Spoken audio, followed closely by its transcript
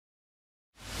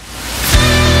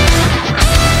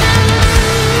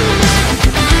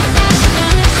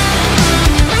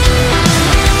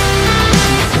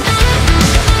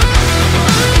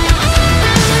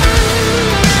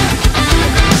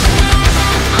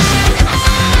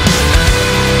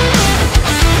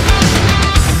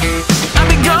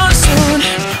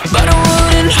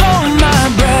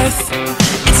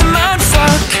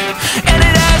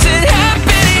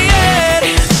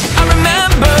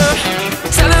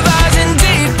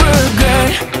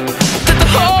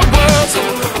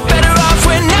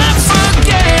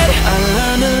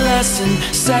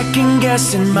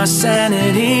chasing my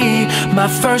sanity. My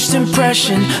first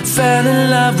impression, fell in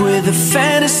love with a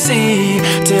fantasy.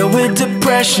 Deal with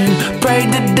depression,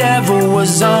 prayed the devil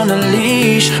was on a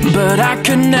leash, but I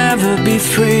could never be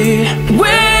free.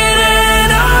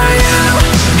 Waiting on you,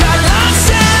 got lost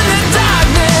in the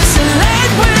darkness and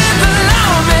laid with the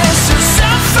longest who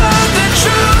suffered the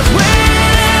truth.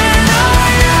 Waiting on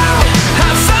you,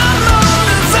 I found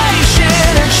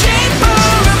motivation, a cheaper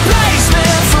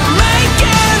replacement for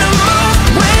making a move.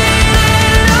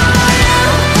 Waiting on you,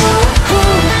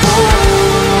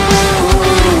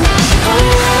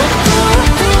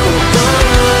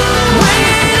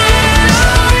 waiting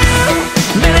on you.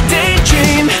 Made a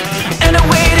daydream and I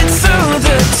waded through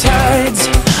the tides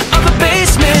of a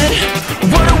basement.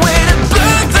 What a way to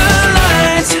blur the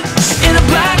lines in a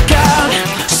blackout,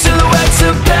 silhouettes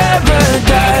of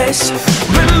paradise.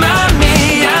 Remind me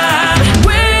I'm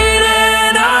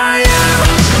waiting on you.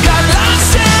 Got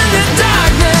lost in the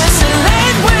darkness and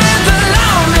laid with the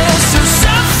loneliest who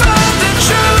suffered the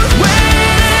truth.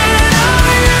 Waiting on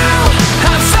you,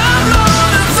 I found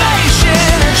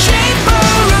motivation, a cheaper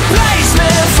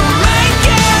replacement for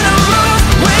making a move.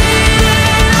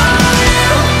 Waiting on you,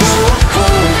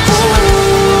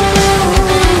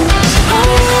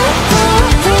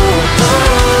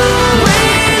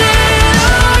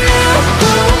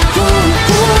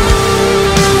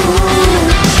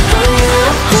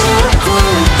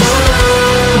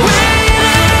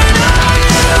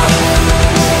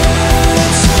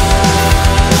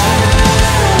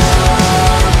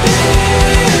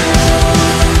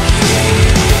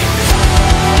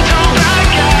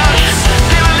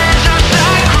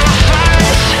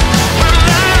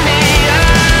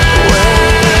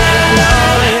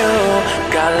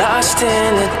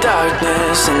 in the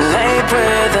darkness and laid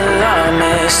with the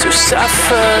longest who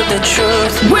suffered the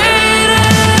truth.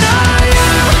 Waiting on you,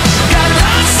 got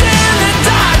lost in the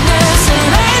darkness and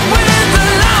laid with the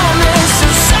longest who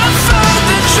suffered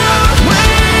the truth.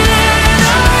 Waiting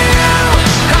on you,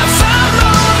 I found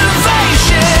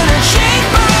motivation, a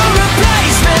cheaper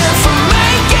replacement for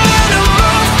making a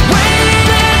move.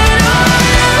 Waiting on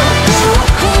you.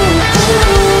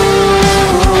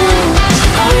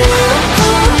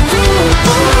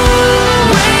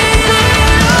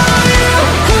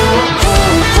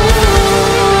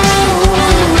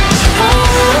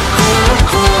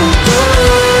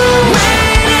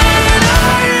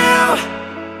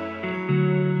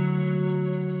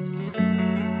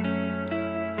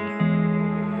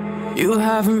 You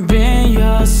haven't been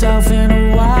yourself in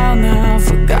a while now.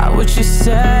 Forgot what you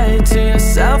said to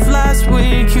yourself last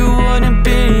week. You wouldn't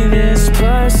be this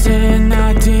person,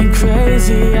 acting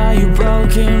crazy. Are you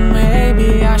broken?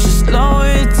 Maybe I should slow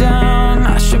it down,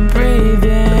 I should breathe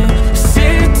in.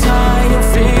 Sit tight, you'll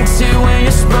fix it when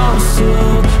you're supposed to.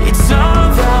 It's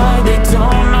alright, they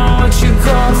don't know what you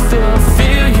go through.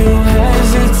 Feel you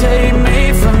hesitate,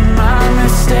 made from my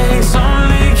mistakes.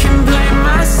 Only can blame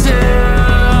myself.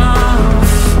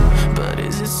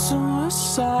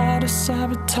 Suicide or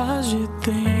sabotage, you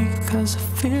think? 'Cause I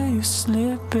feel you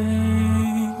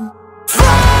slipping.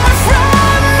 Far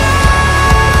from me,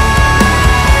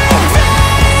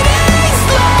 fading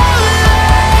slowly.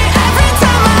 Every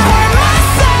time I hurt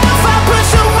myself, I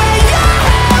push away your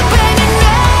help, and you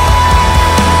know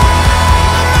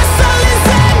my soul is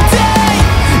empty.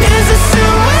 Is it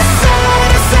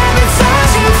suicide or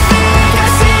sabotage, you think? I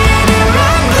see it in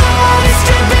my blood, it's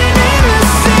dripping in the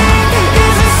sink.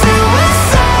 Is it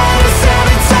suicide or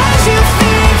sabotage, you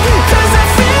think? 'Cause I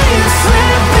feel you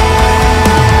slipping.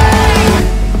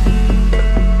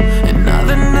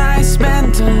 Another night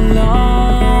spent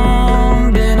alone.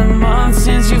 Been a month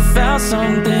since you felt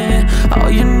something. Oh,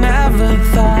 you